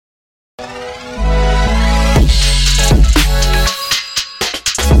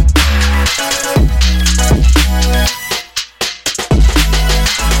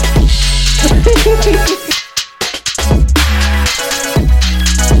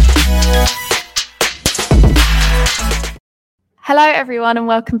Hello, everyone, and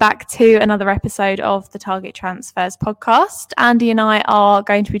welcome back to another episode of the Target Transfers podcast. Andy and I are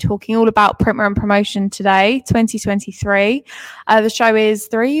going to be talking all about Printwear and Promotion today, 2023. The show is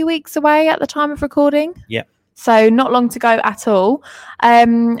 3 weeks away at the time of recording. Yep. So not long to go at all.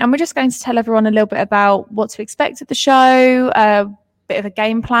 And we're just going to tell everyone a little bit about what to expect at the show, a bit of a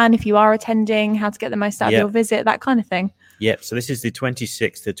game plan if you are attending, how to get the most out of your visit, that kind of thing. Yep. So this is the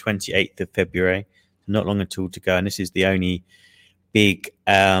 26th to 28th of February. Not long at all to go. And this is the only big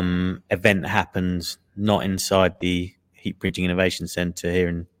event that happens not inside the Heat Printing Innovation Centre here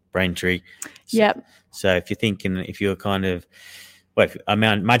in Braintree. So if you're thinking, if you're kind of, I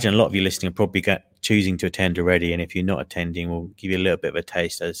imagine a lot of you listening are probably choosing to attend already. And if you're not attending, we'll give you a little bit of a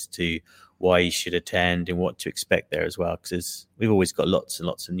taste as to why you should attend and what to expect there as well. Because we've always got lots and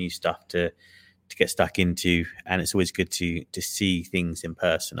lots of new stuff to get stuck into, and it's always good to see things in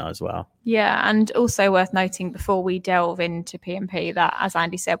person as well. Yeah, and also worth noting before we delve into P&P that, as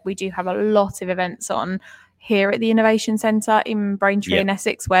Andy said, we do have a lot of events on here at the Innovation Centre in Braintree in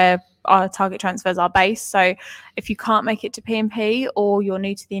Essex, where our Target Transfers are based. So if you can't make it to P&P, or you're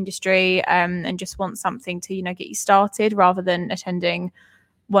new to the industry and just want something to get you started rather than attending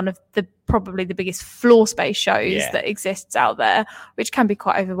one of probably the biggest floor space shows that exists out there, which can be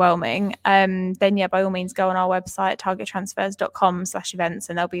quite overwhelming, then by all means go on our website, targettransfers.com/events,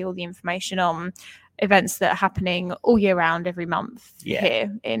 and there'll be all the information on events that are happening all year round every month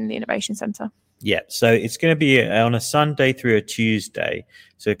here in the Innovation Centre. Yeah, so it's going to be on a Sunday through a Tuesday.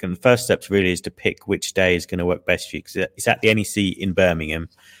 So the first step really is to pick which day is going to work best for you, because it's at the NEC in Birmingham.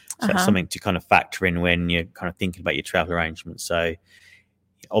 So that's something to kind of factor in when you're kind of thinking about your travel arrangements. So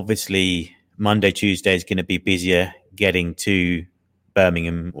obviously, Monday, Tuesday is going to be busier getting to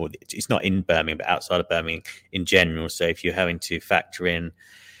Birmingham, or it's not in Birmingham, but outside of Birmingham in general. So if you're having to factor in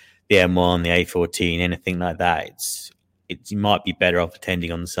the M1, the A14, anything like that, you might be better off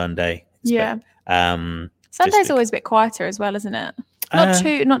attending on Sunday. Sunday's always a bit quieter as well, isn't it?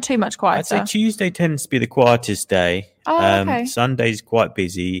 Not too much quieter. I'd say Tuesday tends to be the quietest day. Sunday's quite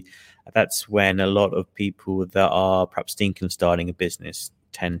busy. That's when a lot of people that are perhaps thinking of starting a business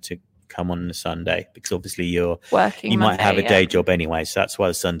tend to come on a Sunday, because obviously you're working. You might have a day job anyway, so that's why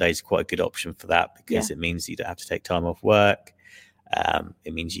the Sunday is quite a good option for that, because it means you don't have to take time off work.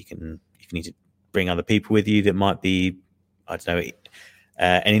 It means if you need to bring other people with you that might be, I don't know,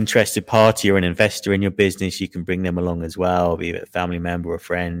 an interested party or an investor in your business, you can bring them along as well, be it a family member or a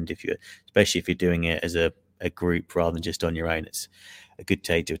friend. Especially if you're doing it as a group rather than just on your own, it's a good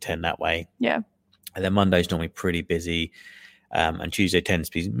day to attend that way. And then Monday's normally pretty busy. And Tuesday tends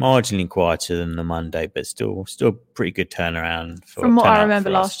to be marginally quieter than the Monday, but still pretty good turnaround. From what I remember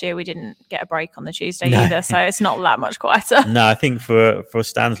last year, we didn't get a break on the Tuesday either, so it's not that much quieter. No, I think for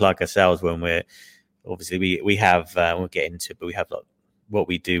stands like ourselves, when we're obviously we have we'll get into it, but we have what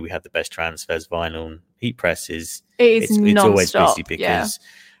we do. We have the best transfers, vinyl, and heat presses. It's always busy because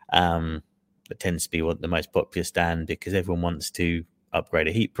it tends to be the most popular stand, because everyone wants to upgrade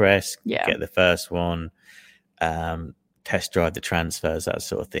a heat press, get the first one. Test drive the transfers, that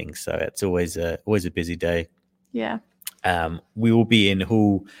sort of thing. So it's always a busy day. We will be in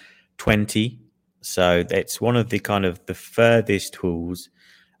Hall 20, so it's one of the kind of the furthest halls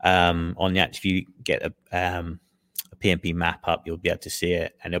on the actual. If you get a P&P map up, you'll be able to see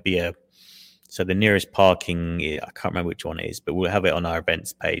it, and there'll be so the nearest parking, I can't remember which one it is, but we'll have it on our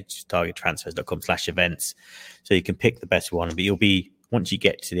events page, targettransfers.com/events, so you can pick the best one. But once you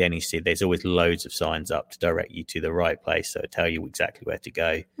get to the NEC, there's always loads of signs up to direct you to the right place, so tell you exactly where to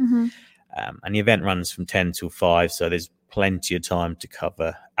go. And the event runs from 10 till 5, so there's plenty of time to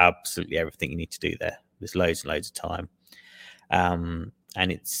cover absolutely everything you need to do there. There's loads and loads of time. And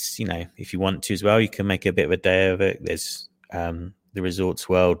it's, if you want to as well, you can make a bit of a day of it. There's the Resorts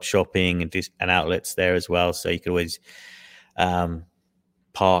World shopping and outlets there as well, so you can always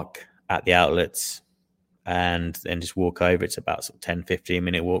park at the outlets and then just walk over. It's about 10-15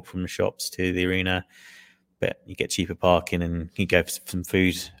 minute walk from the shops to the arena, but you get cheaper parking and you go for some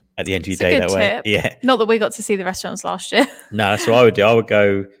food at the end of your day that way. Not that we got to see the restaurants last year. No, that's what I would do. I would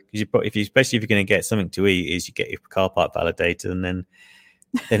go, because especially if you're going to get something to eat, is you get your car park validated, and then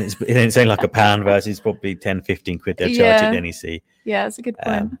it's only like £1 versus probably 10-15 quid they'll charge at the NEC. That's a good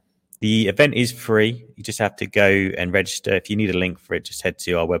point. The event is free. You just have to go and register. If you need a link for it, just head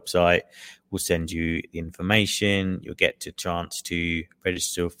to our website. We'll send you the information. You'll get a chance to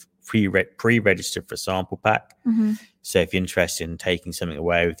register, pre-register for a sample pack. So if you're interested in taking something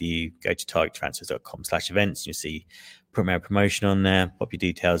away with you, go to targettransfers.com/events. You'll see Printwear and Promotion on there. Pop your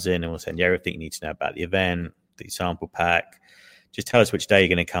details in, and we'll send you everything you need to know about the event, the sample pack, just tell us which day you're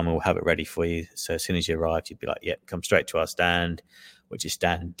going to come and we'll have it ready for you. So as soon as you arrive, you'd be like, yeah, come straight to our stand, which is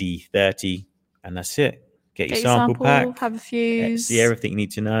stand D30. And that's it. Get your sample pack. Have a fuse. See everything you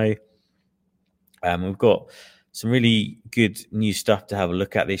need to know. We've got some really good new stuff to have a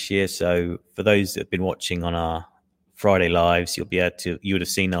look at this year. So for those that have been watching on our Friday lives, you would have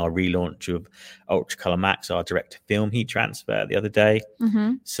seen our relaunch of Ultracolor Max, our direct to film heat transfer the other day.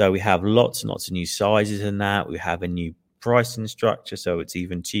 Mm-hmm. So we have lots and lots of new sizes in that. We have a new pricing structure, so it's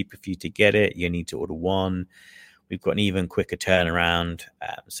even cheaper for you to get it. You need to order one. We've got an even quicker turnaround.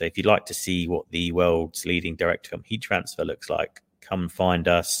 So if you'd like to see what the world's leading direct to film heat transfer looks like, come and find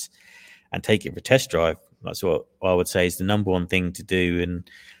us and take it for a test drive. That's what I would say is the number one thing to do, and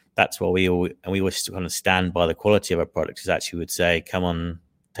that's why we always kind of stand by the quality of our products. Is actually would say, come on,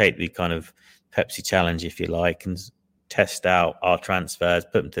 take the kind of Pepsi challenge if you like, and test out our transfers,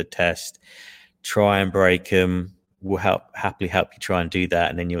 put them to the test, try and break them. We'll happily help you try and do that,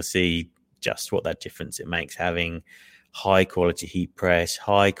 and then you'll see just what that difference it makes having high quality heat press,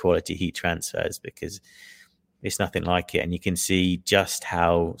 high quality heat transfers, because it's nothing like it, and you can see just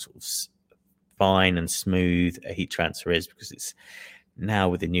how sort of fine and smooth a heat transfer is, because it's now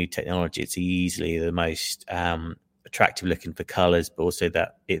with the new technology, it's easily the most attractive looking for colors, but also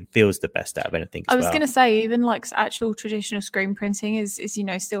that it feels the best out of anything. I was going to say, even like actual traditional screen printing is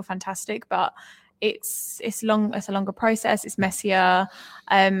still fantastic, but it's a longer process, it's messier,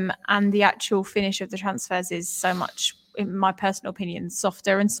 and the actual finish of the transfers is so much, in my personal opinion,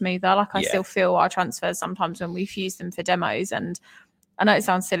 softer and smoother. Like I still feel our transfers sometimes when we use them for demos, and I know it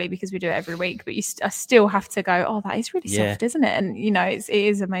sounds silly because we do it every week, but I still have to go, oh, that is really soft, isn't it? And it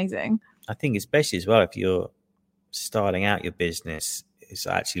is amazing. I think especially as well, if you're starting out your business, it's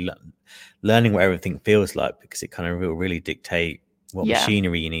actually learning what everything feels like, because it kind of will really dictate what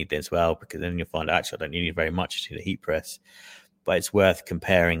machinery you need as well, because then you'll find actually I don't need very much to the heat press, but it's worth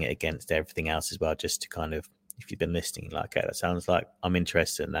comparing it against everything else as well, just to kind of, if you've been listening, like, okay, that sounds like I'm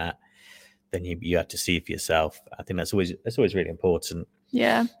interested in that, then you have to see for yourself. I think that's always really important.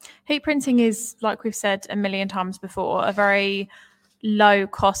 Yeah. Heat printing is, like we've said a million times before, a very low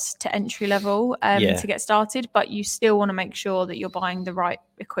cost to entry level to get started, but you still want to make sure that you're buying the right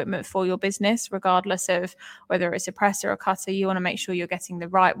equipment for your business, regardless of whether it's a press or a cutter. You want to make sure you're getting the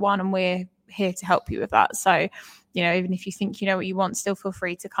right one, and we're here to help you with that. So, even if you think you know what you want, still feel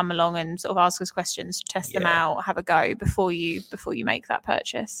free to come along and sort of ask us questions, test them out, have a go before you make that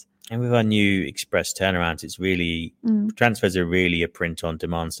purchase. And with our new express turnarounds, it's really transfers are really a print on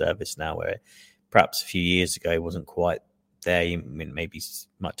demand service now, where perhaps a few years ago it wasn't quite there. Maybe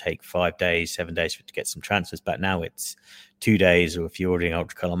might take 5 days, 7 days to get some transfers, but now it's 2 days, or if you're ordering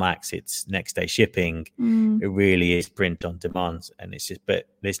Ultracolor Max, it's next day shipping. It really is print on demand, and it's just, but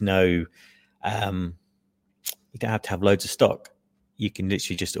there's no, you don't have to have loads of stock. You can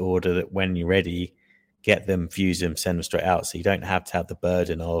literally just order that when you're ready, get them, fuse them, send them straight out. So you don't have to have the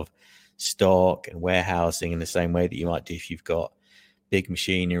burden of stock and warehousing in the same way that you might do if you've got big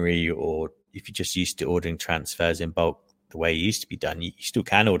machinery, or if you're just used to ordering transfers in bulk the way it used to be done. You still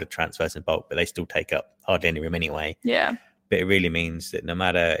can order transfers in bulk, but they still take up hardly any room anyway. Yeah. But it really means that no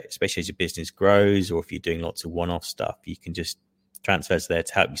matter, especially as your business grows, or if you're doing lots of one-off stuff, you can just transfers there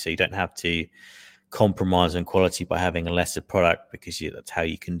to help you. So you don't have to compromise on quality by having a lesser product, because that's how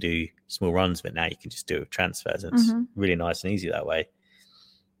you can do small runs. But now you can just do it with transfers, and it's really nice and easy that way.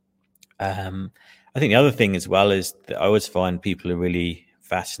 I think the other thing as well is that I always find people are really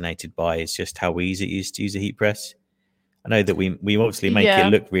fascinated by is just how easy it is to use a heat press. I know that we obviously make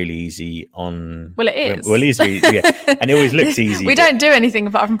it look really easy on. Well, it is. Well, it is really, and it always looks easy. We don't do anything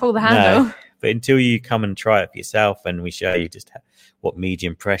apart from pull the handle. No, but until you come and try it for yourself, and we show you just what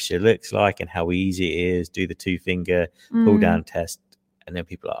medium pressure looks like and how easy it is, do the 2-finger pull down test, and then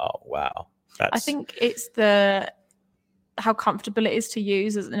people are, oh wow. I think it's how comfortable it is to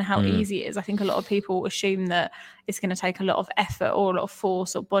use and how easy it is. I think a lot of people assume that it's going to take a lot of effort or a lot of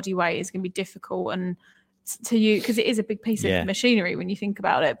force or body weight. It's going to be difficult and to use, because it is a big piece of machinery when you think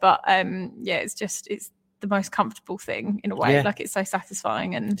about it. But it's the most comfortable thing in a way. Like, it's so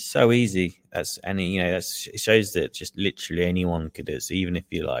satisfying and so easy. It shows that just literally anyone could do it. So even if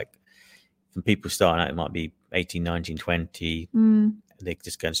you like, from people starting out, it might be 18, 19, 20, they're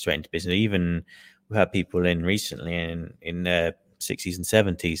just going straight into business. Even we had people in recently in their 60s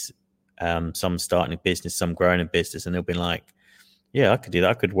and 70s, some starting a business, some growing a business, and they'll be like, yeah, I could do that.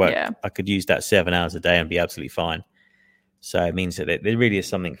 I could work. I could use that 7 hours a day and be absolutely fine. So it means that there really is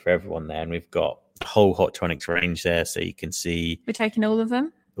something for everyone there. And we've got a whole Hottronics range there. So you can see. We're taking all of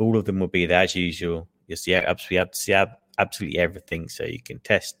them? All of them will be there as usual. You'll see absolutely everything. So you can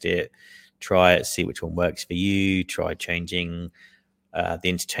test it, try it, see which one works for you, try changing the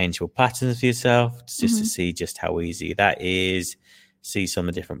interchangeable patterns for yourself, just to see just how easy that is, see some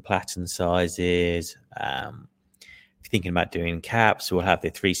of the different pattern sizes. If you're thinking about doing caps, we'll have the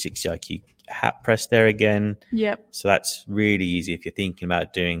 360 IQ hat press there again. Yep. So that's really easy if you're thinking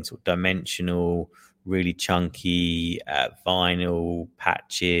about doing sort of dimensional, really chunky vinyl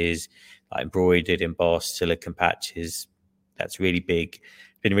patches, like embroidered, embossed silicone patches. That's really big.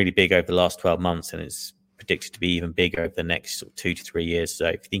 Been really big over the last 12 months, and it's predicted to be even bigger over the next sort of 2 to 3 years. So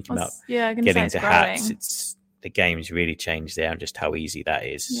if you're thinking about getting into hats, the game's really changed there and just how easy that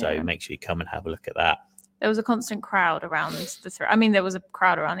is. Yeah. So make sure you come and have a look at that. There was a constant crowd around there was a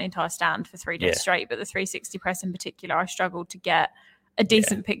crowd around the entire stand for 3 days straight, but the 360 press in particular, I struggled to get a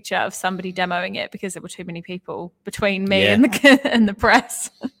decent picture of somebody demoing it because there were too many people between me and the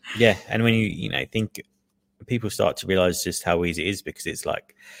press. Yeah, and when you think people start to realize just how easy it is, because it's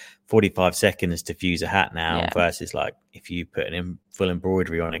like 45 seconds to fuse a hat now versus like if you put full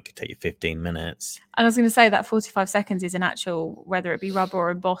embroidery on it could take you 15 minutes. And I was going to say that 45 seconds is an actual, whether it be rubber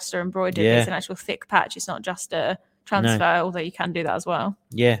or embossed or embroidered, it's an actual thick patch. It's not just a transfer, although you can do that as well.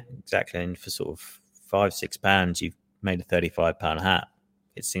 Yeah, exactly. And for sort of £5-6, you've made a £35 hat.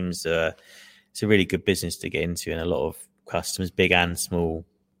 It seems it's a really good business to get into, and a lot of customers, big and small,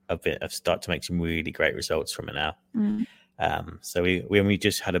 have started to make some really great results from it now. So we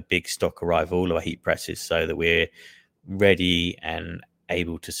just had a big stock arrival, all of our heat presses, so that we're ready and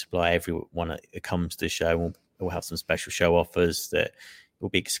able to supply everyone that comes to the show. We'll have some special show offers that will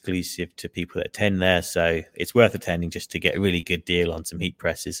be exclusive to people that attend there. So it's worth attending just to get a really good deal on some heat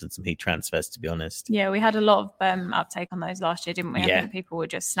presses and some heat transfers, to be honest. Yeah, we had a lot of uptake on those last year, didn't we? I think people were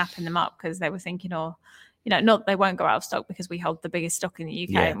just snapping them up because they were thinking, not they won't go out of stock because we hold the biggest stock in the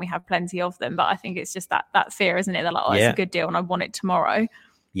UK and we have plenty of them. But I think it's just that fear, isn't it? They're like, it's a good deal and I want it tomorrow.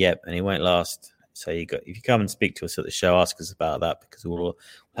 Yep, and it won't last. So if you come and speak to us at the show, ask us about that, because we'll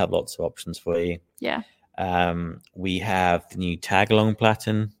have lots of options for you. Yeah. We have the new tag-along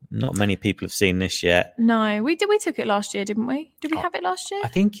pattern. Not many people have seen this yet. No, we took it last year, didn't we? Did we have it last year? I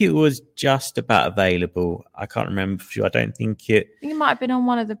think it was just about available. I can't remember for sure. I don't think it. I think it might have been on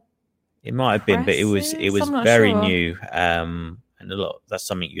one of the. It might have been, but it was very new. And that's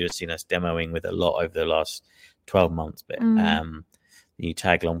something you'd have seen us demoing with a lot over the last 12 months. But the new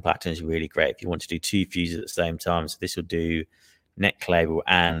tag-along pattern is really great if you want to do 2 fuses at the same time. So this will do neck label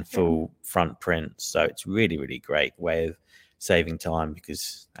and full front print. So it's really, really great way of saving time,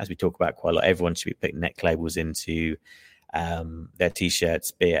 because as we talk about quite a lot, everyone should be putting neck labels into their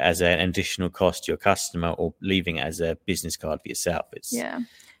t-shirts, be it as an additional cost to your customer or leaving it as a business card for yourself. It's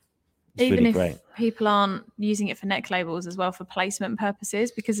even really if great. People aren't using it for neck labels as well for placement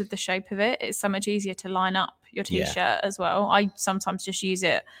purposes, because of the shape of it, it's so much easier to line up your t-shirt as well. I sometimes just use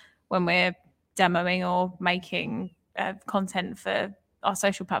it when we're demoing or making content for our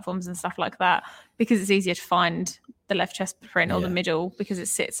social platforms and stuff like that, because it's easier to find the left chest print or the middle, because it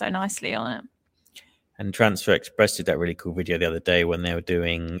sits so nicely on it. And Transfer Express did that really cool video the other day when they were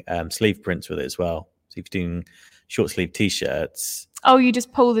doing sleeve prints with it as well. So if you're doing short sleeve t-shirts, you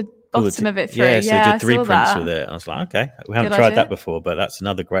just pull the bottom of it through. So they did 3 prints with it. I was like, okay, we haven't tried that before, but that's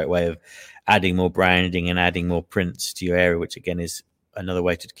another great way of adding more branding and adding more prints to your area, which again is another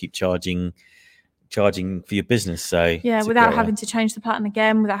way to keep charging for your business. So without having to change the pattern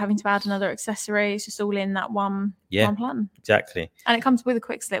again, without having to add another accessory, it's just all in that one pattern. Exactly. And it comes with a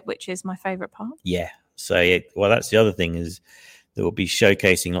quick slip, which is my favorite part. So that's the other thing, is that we'll be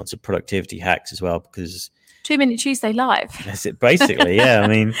showcasing lots of productivity hacks as well, because 2 Minute Tuesday live. That's it, basically. I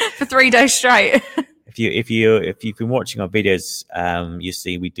mean, for 3 days straight. if you've been watching our videos, you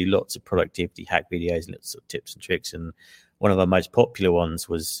see we do lots of productivity hack videos and lots of tips and tricks. And one of our most popular ones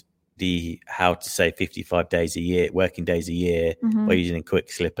was the how to save 55 days a year, working days a year, by using a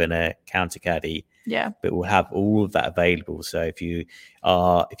quick slip and a counter caddy. But we'll have all of that available. So if you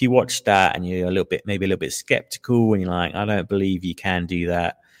watch that and you're maybe a little bit skeptical and you're like, I don't believe you can do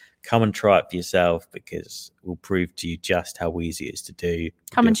that, come and try it for yourself, because we'll prove to you just how easy it is to do.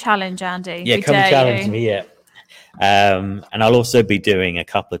 Come and challenge Andy. Come and challenge me. And I'll also be doing a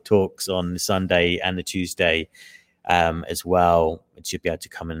couple of talks on the Sunday and the Tuesday as well, which you'll be able to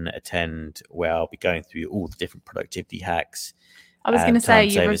come and attend, where I'll be going through all the different productivity hacks. I was going to say, are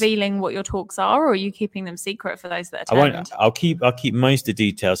you revealing what your talks are, or are you keeping them secret for those that attend? I'll keep most of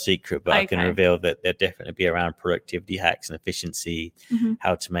the details secret, but I can reveal that there'll definitely be around productivity hacks and efficiency,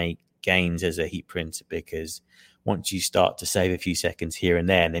 how to make gains as a heat printer, because once you start to save a few seconds here and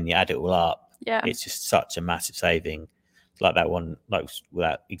there, and then you add it all up, it's just such a massive saving. Like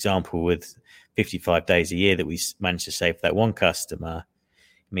that example with 55 days a year that we managed to save for that one customer.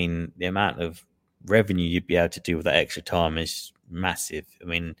 I mean, the amount of revenue you'd be able to do with that extra time is massive. I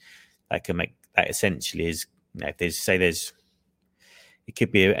mean, that can make that essentially is, if there's it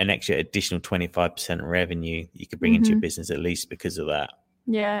could be an extra additional 25% revenue you could bring into your business at least because of that.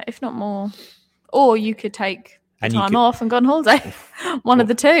 Yeah, if not more. Or you could take time off and go on holiday. One of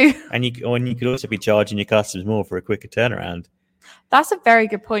the two. And you could also be charging your customers more for a quicker turnaround. That's a very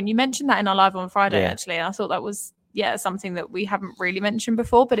good point. You mentioned that in our live on Friday, actually. And I thought that was, something that we haven't really mentioned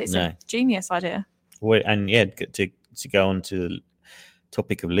before, but it's a genius idea. Well, and to go on to the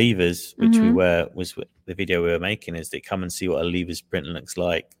topic of levers, which was the video we were making, is that come and see what a levers print looks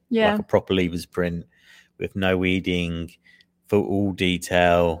like. Like a proper levers print with no weeding, full all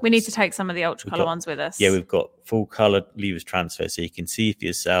detail. We need to take some of the ultra color ones with us. Yeah, we've got full color levers transfer, so you can see for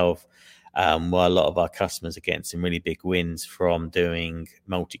yourself. While a lot of our customers are getting some really big wins from doing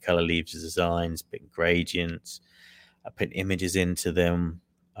multicolor levers designs, big gradients, putting images into them.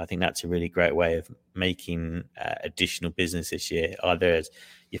 I think that's a really great way of making additional business this year, either as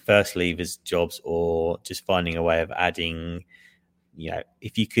your first levers jobs or just finding a way of adding,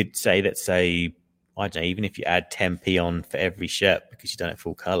 if you could say, let's say, I don't know, even if you add 10p on for every shirt because you've done it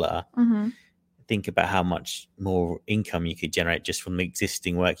full color, think about how much more income you could generate just from the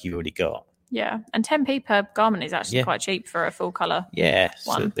existing work you've already got. Yeah, and 10p per garment is actually quite cheap for a full color. Yeah,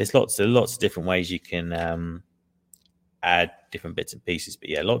 one. So there's lots of different ways you can add different bits and pieces, but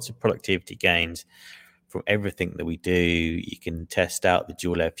lots of productivity gains from everything that we do. You can test out the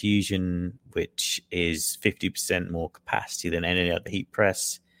dual air fusion, which is 50% more capacity than any other heat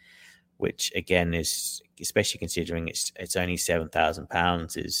press, which again is, especially considering it's only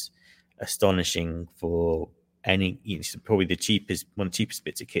 £7,000, is astonishing for any. It's probably one of the cheapest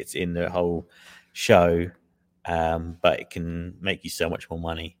bits of kits in the whole show, but it can make you so much more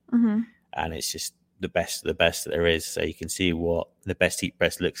money, and it's just the best of the best that there is. So you can see what the best heat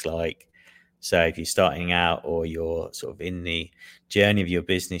press looks like. So if you're starting out or you're sort of in the journey of your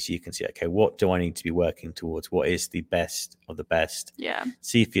business, you can see, okay, what do I need to be working towards? What is the best of the best? Yeah.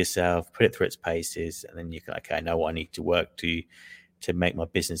 See for yourself, put it through its paces, and then you can, okay, I know what I need to work to make my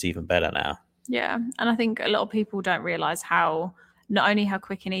business even better now. Yeah. And I think a lot of people don't realize not only how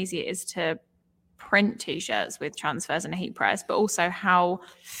quick and easy it is to print t-shirts with transfers and a heat press, but also how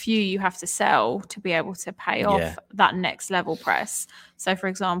few you have to sell to be able to pay off that next level press. So for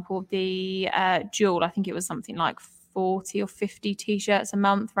example, the Dual, I think it was something like 40 or 50 t-shirts a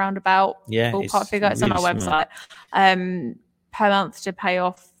month roundabout, ballpark figure. It's really on our website, per month to pay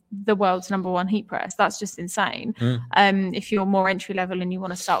off the world's #1 heat press. That's just insane. If you're more entry level and you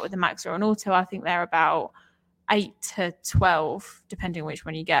want to start with a Max or an Auto, I think they're about 8 to 12 depending which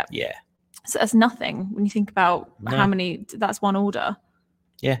one you get. So that's nothing when you think about how many, that's one order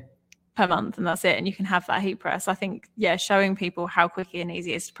per month, and that's it. And you can have that heat press. I think, showing people how quick and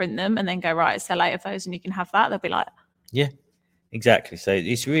easy it is to print them and then go, right, sell 8 of those and you can have that. They'll be like, yeah, exactly. So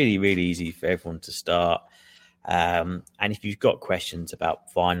it's really, really easy for everyone to start. And if you've got questions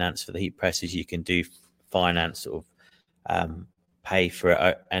about finance for the heat presses, you can do finance sort of pay for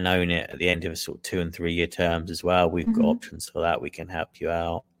it and own it at the end of a sort of 2 and 3 year terms as well. We've got options for that. We can help you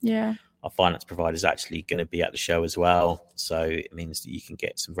out. Yeah. Our finance provider is actually going to be at the show as well. So it means that you can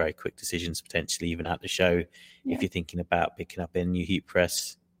get some very quick decisions, potentially even at the show. If you're thinking about picking up a new heat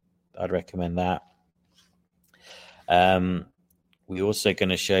press, I'd recommend that. We're also going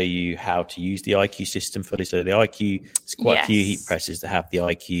to show you how to use the IQ system fully. So the IQ, there's quite a few heat presses that have the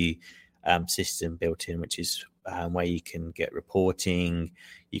IQ system built in, which is where you can get reporting,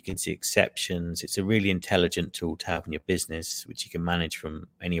 you can see exceptions. It's a really intelligent tool to have in your business, which you can manage from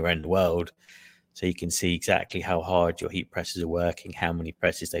anywhere in the world. So you can see exactly how hard your heat presses are working, how many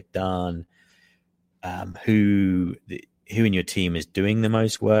presses they've done, who in your team is doing the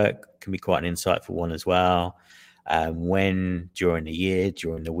most work. Can be quite an insightful one as well. When during the year,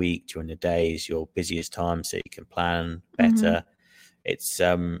 during the week, during the day is your busiest time, so you can plan better. It's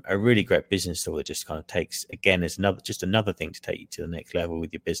a really great business tool that just kind of takes, again, it's another thing to take you to the next level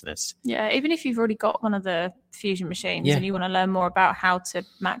with your business. Yeah, even if you've already got one of the fusion machines and you want to learn more about how to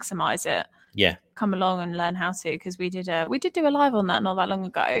maximize it, come along and learn how to, because we did do a live on that not that long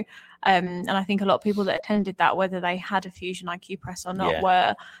ago. And I think a lot of people that attended that, whether they had a Fusion IQ press or not,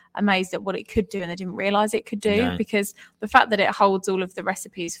 were amazed at what it could do, and they didn't realize it could do, because the fact that it holds all of the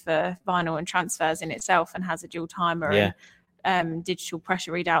recipes for vinyl and transfers in itself and has a dual timer and digital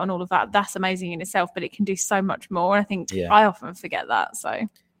pressure readout and all of that, that's amazing in itself, but it can do so much more. I think I often forget that. So and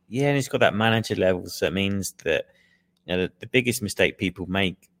it's got that manager level, so it means that the biggest mistake people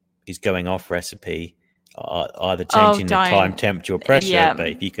make is going off recipe, either changing the time, temperature, or pressure. But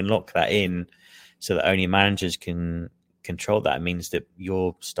if you can lock that in so that only managers can control that, it means that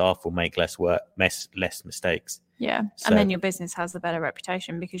your staff will make less mistakes. Yeah. So, and then your business has a better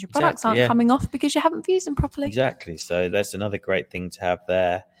reputation because your products aren't coming off because you haven't used them properly. Exactly. So that's another great thing to have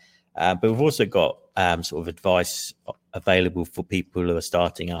there. But we've also got sort of advice available for people who are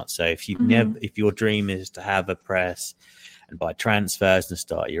starting out. So if if your dream is to have a press and buy transfers and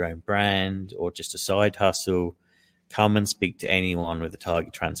start your own brand, or just a side hustle, come and speak to anyone with a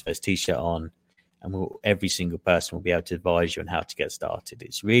Target Transfers t-shirt on, and every single person will be able to advise you on how to get started.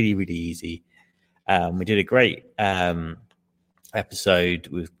 It's really, really easy. We did a great episode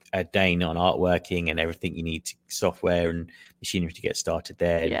with Dane on artworking and everything you need, software and machinery to get started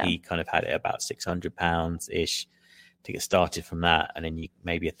there. Yeah. He kind of had it about £600 ish to get started from that, and then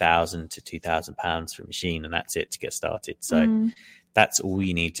maybe £1,000 to £2,000 for a machine, and that's it to get started. So that's all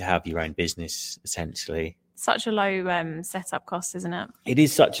you need to have your own business, essentially. Such a low setup cost, isn't it? It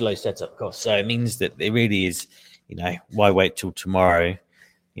is such a low setup cost. So it means that it really is, why wait till tomorrow?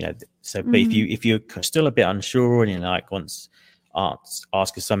 So but if you're still a bit unsure and you're like, once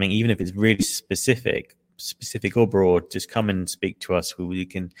ask us something, even if it's really specific or broad, just come and speak to us. We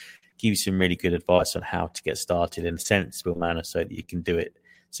can give you some really good advice on how to get started in a sensible manner so that you can do it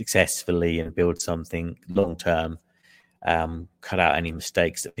successfully and build something long term. Cut out any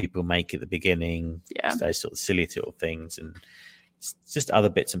mistakes that people make at the beginning, those sort of silly little things, and just other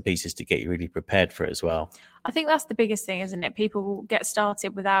bits and pieces to get you really prepared for it as well. I think that's the biggest thing, isn't it? People get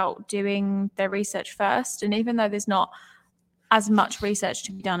started without doing their research first, and even though there's not as much research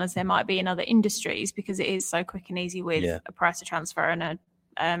to be done as there might be in other industries, because it is so quick and easy with a price to transfer and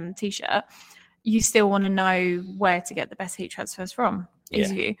a t-shirt, you still want to know where to get the best heat transfers from.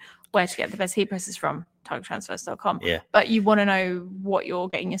 Where to get the best heat presses from, targettransfers.com. But you want to know what you're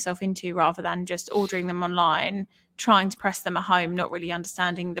getting yourself into rather than just ordering them online, trying to press them at home, not really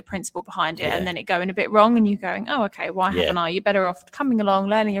understanding the principle behind it, and then it going a bit wrong and you going, oh, okay, why haven't I? You're better off coming along,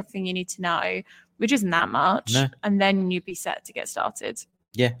 learning everything you need to know, which isn't that much, and then you'd be set to get started.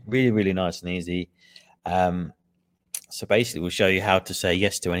 Yeah, really, really nice and easy. So basically, we'll show you how to say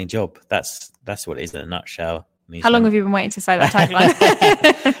yes to any job. That's what it is in a nutshell. How long have you been waiting to say that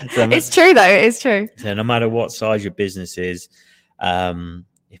tagline? It's true, though. It is true. So no matter what size your business is,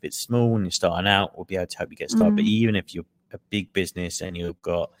 if it's small and you're starting out, we'll be able to help you get started. But even if you're a big business and you've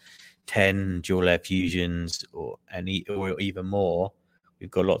got 10 dual layer fusions or even more,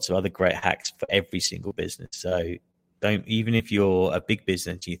 we've got lots of other great hacks for every single business. So even if you're a big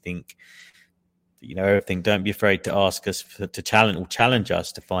business, you think everything, don't be afraid to ask us to challenge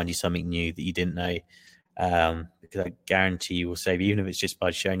us to find you something new that you didn't know. Because I guarantee you will save, even if it's just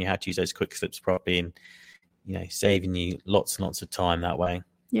by showing you how to use those quick slips properly, and saving you lots and lots of time that way.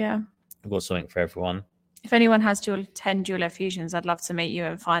 Yeah, we've got something for everyone. If anyone has 10 dual layer fusions, I'd love to meet you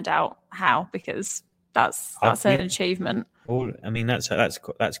and find out how, because that's an achievement. I mean, that's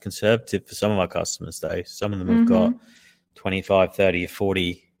conservative for some of our customers, though. Some of them have got 25, 30,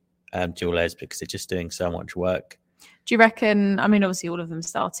 40 dual layers because they're just doing so much work. Do you reckon, I mean, obviously all of them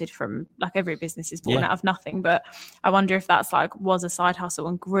started from, like, every business is born out of nothing, but I wonder if that's was a side hustle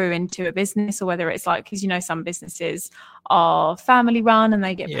and grew into a business, or whether it's because some businesses are family run and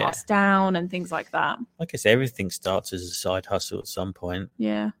they get passed down and things like that. Like I say, everything starts as a side hustle at some point.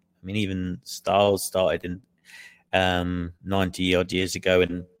 Yeah. I mean, even Styles started in 90 odd years ago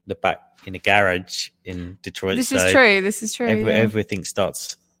in the back in a garage in Detroit. This is true. Everything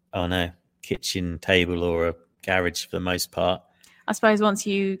starts on a kitchen table or a garage for the most part. I suppose once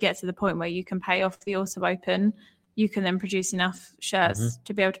you get to the point where you can pay off the auto open, you can then produce enough shirts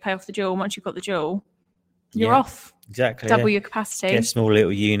to be able to pay off the jewel. Once you've got the jewel, you're off. Exactly. Double your capacity. Get a small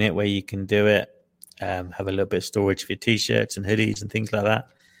little unit where you can do it. Have a little bit of storage for your t-shirts and hoodies and things like that.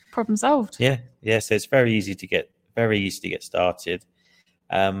 Problem solved. Yeah. So it's very easy to get started.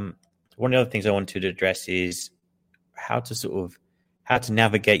 One of the other things I wanted to address is how to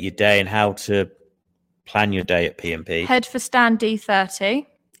navigate your day and how to plan your day at P&P. Head for stand D30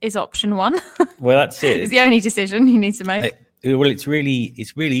 is option 1. Well, that's it. It's the only decision you need to make. Well, it's really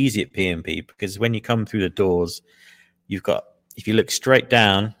easy at P&P because when you come through the doors, if you look straight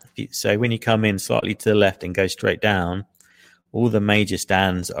down, so when you come in slightly to the left and go straight down, all the major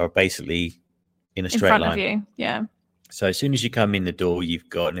stands are basically in a straight line. In front of you, yeah. So as soon as you come in the door, you've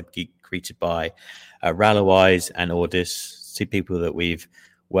got to be greeted by Rallowise and Audis, 2 people that we've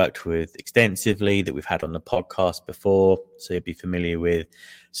worked with extensively, that we've had on the podcast before. So you'll be familiar with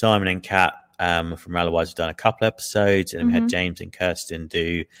Simon and Kat from Rallowise. We've done a couple episodes, and we had James and Kirsten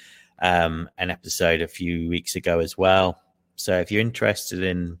do an episode a few weeks ago as well. So if you're interested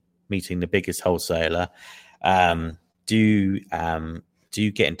in meeting the biggest wholesaler, do do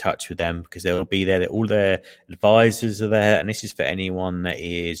get in touch with them, because they'll be there. All their advisors are there. And this is for anyone that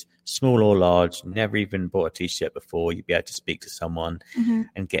is small or large, never even bought a t-shirt before. You'll be able to speak to someone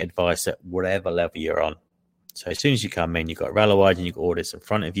and get advice at whatever level you're on. So as soon as you come in, you've got Rallowise and you've got orders in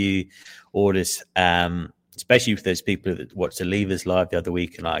front of you. Orders, especially if there's people that watched the Levers live the other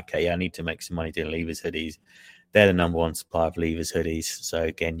week and like, okay, I need to make some money doing Levers hoodies. They're the number one supplier of Levers hoodies. So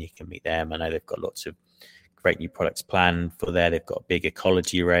again, you can meet them. I know they've got lots of great new products planned for there. They've got a big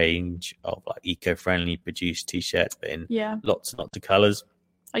ecology range of like eco-friendly produced t-shirts, but in lots and lots of colours.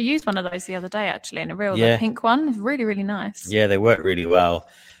 I used one of those the other day, actually, in a reel, the pink one. It's really, really nice. Yeah, they work really well.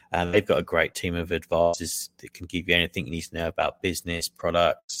 And they've got a great team of advisors that can give you anything you need to know about business,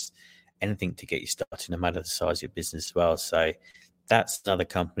 products, anything to get you started, no matter the size of your business as well. So that's another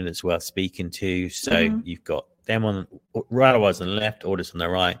company that's worth speaking to. So you've got them on Rallowise on the left, Orders on the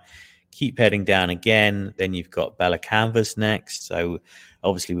right. Keep heading down again. Then you've got Bella Canvas next. So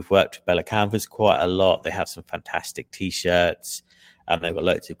obviously we've worked with Bella Canvas quite a lot. They have some fantastic t-shirts. They've got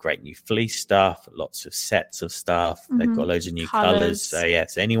loads of great new fleece stuff, lots of sets of stuff. They've got loads of new colours. So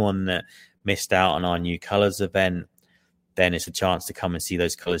so anyone that missed out on our new colours event, then it's a chance to come and see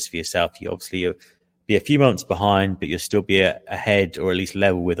those colours for yourself. You'll be a few months behind, but you'll still be ahead or at least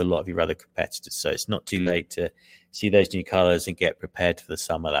level with a lot of your other competitors. So it's not too late to see those new colours and get prepared for the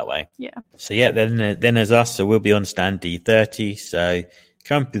summer that way. Yeah. So then there's us. So we'll be on stand D30. So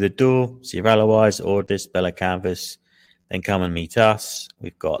come through the door, see Rallowise, Orders, Bella Canvas, then come and meet us.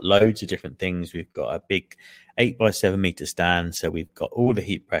 We've got loads of different things. We've got a big 8x7 meter stand. So we've got all the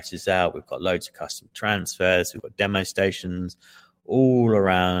heat presses out. We've got loads of custom transfers. We've got demo stations all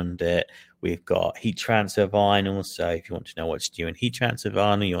around it. We've got heat transfer vinyl. So if you want to know what's new in heat transfer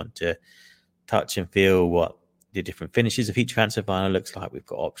vinyl, you want to touch and feel what the different finishes of heat transfer vinyl looks like, we've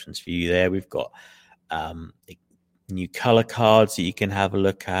got options for you there. We've got new color cards that you can have a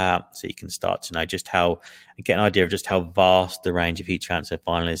look at, so you can start to know get an idea of just how vast the range of heat transfer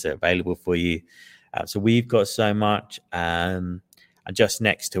vinyl is available for you. So we've got so much. And just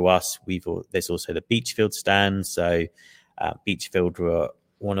next to us, there's also the Beachfield stand. So Beachfield were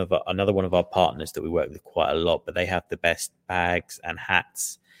another one of our partners that we work with quite a lot, but they have the best bags and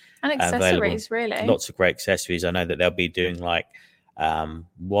hats and accessories available. Really lots of great accessories. I know that they'll be doing like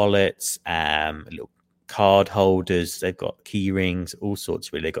wallets, little card holders. They've got key rings, all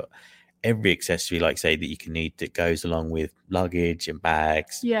sorts. Really, they've got every accessory, like say, that you can need that goes along with luggage and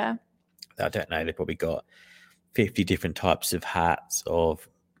bags. Yeah, I don't know, they've probably got 50 different types of hats, of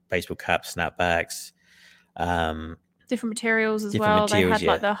baseball caps, snapbacks, different materials as well. They had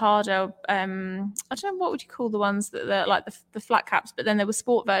like the harder, I don't know, what would you call the ones that like the flat caps, but then there were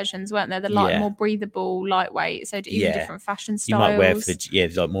sport versions, weren't there? The more breathable, lightweight, so even different fashion styles. You might wear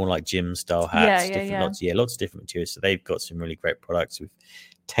for like more like gym style hats. Lots of different materials. So they've got some really great products. We've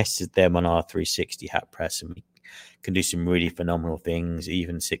tested them on our 360 hat press, and we can do some really phenomenal things,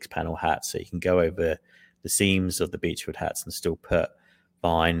 even 6-panel hats. So you can go over the seams of the Beachwood hats and still put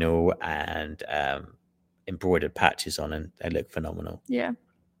vinyl and embroidered patches on, and they look phenomenal. Yeah.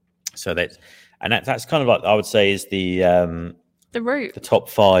 So that's kind of like, I would say, is the route. The top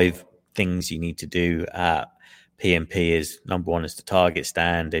 5 things you need to do at P&P is, number 1 is the Target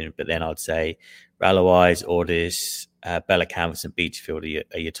stand, but then I'd say Rallowise, Orders, Bella Canvas and Beachfield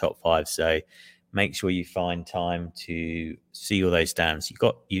are your top 5. So make sure you find time to see all those stands. You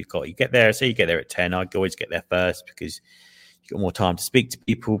get there. Say you get there at 10. I'd always get there first because you've got more time to speak to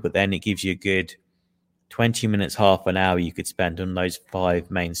people, but then it gives you a good 20 minutes, half an hour you could spend on those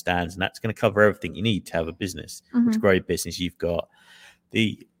 5 main stands, and that's going to cover everything you need to have a business, to grow a business. You've got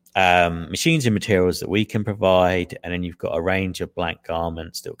the machines and materials that we can provide, and then you've got a range of blank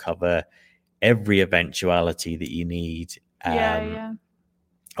garments that will cover every eventuality that you need.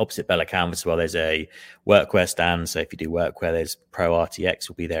 Opposite Bella Canvas as well, there's a workwear stand. So if you do workwear, there's Pro RTX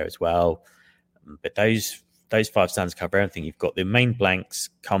will be there as well. But those 5 stands cover everything. You've got the main blanks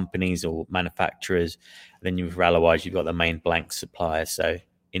companies or manufacturers, and then you've Rallowise, you've got the main blank suppliers. So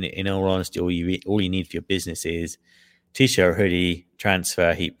in all honesty, all you need for your business is t-shirt, hoodie,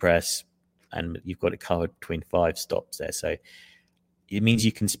 transfer, heat press, and you've got it covered between 5 stops there. So it means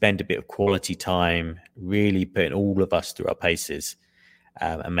you can spend a bit of quality time really putting all of us through our paces,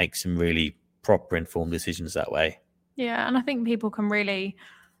 and make some really proper informed decisions that way. Yeah, and I think people can really,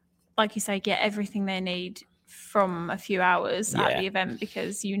 like you say, get everything they need from a few hours at the event,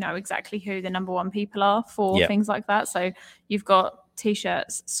 because you know exactly who the number 1 people are for things like that. So you've got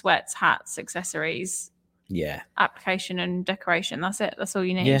t-shirts, sweats, hats, accessories, application and decoration. That's it. That's all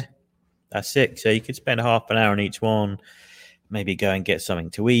you need. Yeah, that's it. So you could spend half an hour on each one, maybe go and get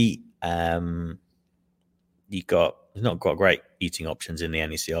something to eat. There's not got great eating options in the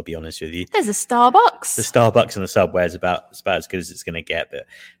NEC, I'll be honest with you. There's a Starbucks. The Starbucks and the Subway is about as good as it's going to get. But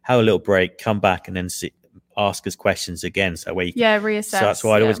have a little break, come back, and then ask us questions again. So where you can, reassess. So that's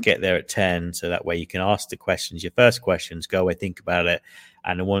why I'd always get there at 10. So that way you can ask the questions. Your first questions, go away, think about it.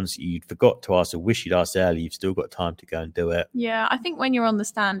 And the ones you forgot to ask or wish you'd asked earlier, you've still got time to go and do it. Yeah, I think when you're on the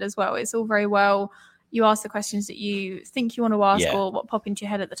stand as well, it's all very well. You ask the questions that you think you want to ask or what pop into your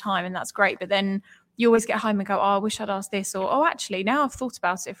head at the time, and that's great. But then you always get home and go, I wish I'd asked this, or, actually, now I've thought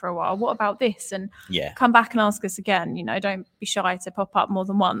about it for a while. What about this? And come back and ask us again. Don't be shy to pop up more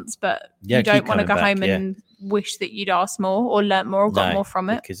than once, but you don't want to go home and wish that you'd asked more or learnt more or got more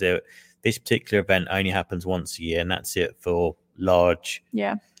from it. Because this particular event only happens once a year, and that's it for large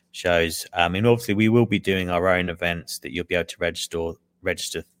shows. I mean, obviously, we will be doing our own events that you'll be able to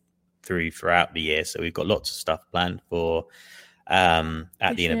register throughout the year. So we've got lots of stuff planned for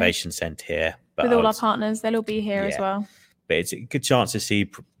at the Innovation Centre here. But with all our partners, they'll all be here as well. But it's a good chance to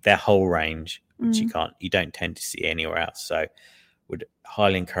see their whole range, which you don't tend to see anywhere else. So would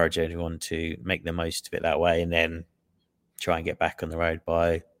highly encourage everyone to make the most of it that way, and then try and get back on the road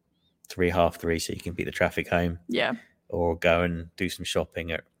by 3:30 so you can beat the traffic home. Yeah. Or go and do some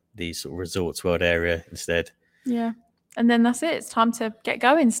shopping at the sort of Resorts World area instead. Yeah. And then that's it. It's time to get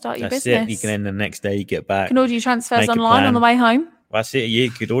going, start your business. That's it. You can end the next day, you get back. You can order your transfers online on the way home. That's it. You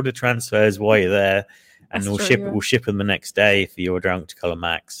could order transfers while you're there, and we'll ship them the next day for your order to Colour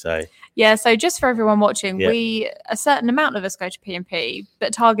Max. So so just for everyone watching, a certain amount of us go to P&P,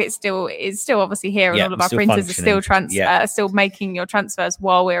 but Target is still obviously here, and all of our printers are still making your transfers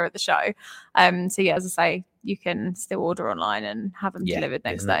while we're at the show. As I say, you can still order online and have them delivered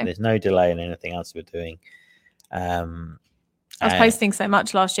next day. There's no delay in anything else we're doing. I was posting so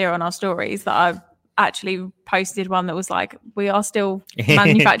much last year on our stories that I've actually posted one that was like, we are still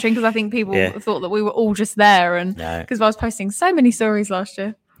manufacturing, because I think people thought that we were all just there, and because I was posting so many stories last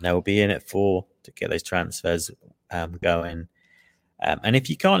year. No, we'll be in at 4 to get those transfers going. And if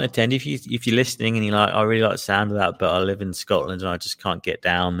you can't attend, if you're listening and you're like, I really like the sound of that, but I live in Scotland and I just can't get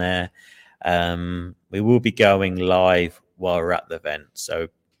down there, we will be going live while we're at the event. So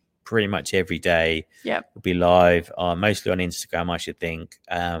pretty much every day we'll be live, mostly on Instagram, I should think.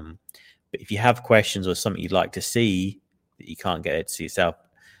 But if you have questions or something you'd like to see that you can't get to see yourself,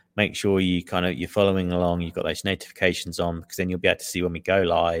 make sure you're following along. You've got those notifications on, because then you'll be able to see when we go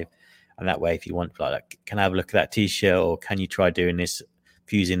live. And that way, if you want, like, can I have a look at that T-shirt, or can you try doing this,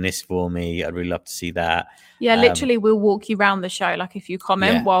 fusing this for me? I'd really love to see that. Yeah, literally, we'll walk you around the show. Like, if you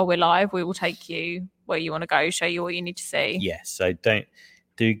comment while we're live, we will take you where you want to go, show you what you need to see. Yeah, so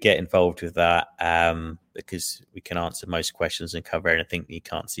do get involved with that, because we can answer most questions and cover anything that you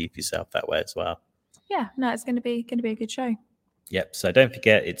can't see for yourself that way as well. Yeah, no, it's going to be a good show. Yep. So don't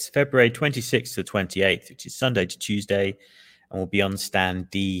forget, it's February 26th to 28th, which is Sunday to Tuesday, and we'll be on stand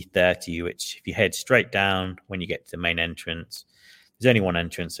D30, which if you head straight down when you get to the main entrance, there's only one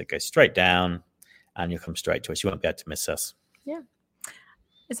entrance, so go straight down and you'll come straight to us. You won't be able to miss us. Yeah.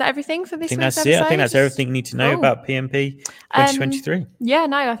 Is that everything for this week's episode? It. I think that's everything you need to know about P&P 2023.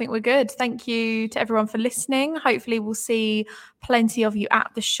 I think we're good. Thank you to everyone for listening. Hopefully we'll see plenty of you at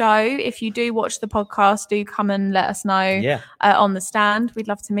the show. If you do watch the podcast, do come and let us know on the stand. We'd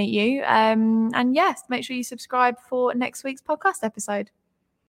love to meet you. And yes, make sure you subscribe for next week's podcast episode.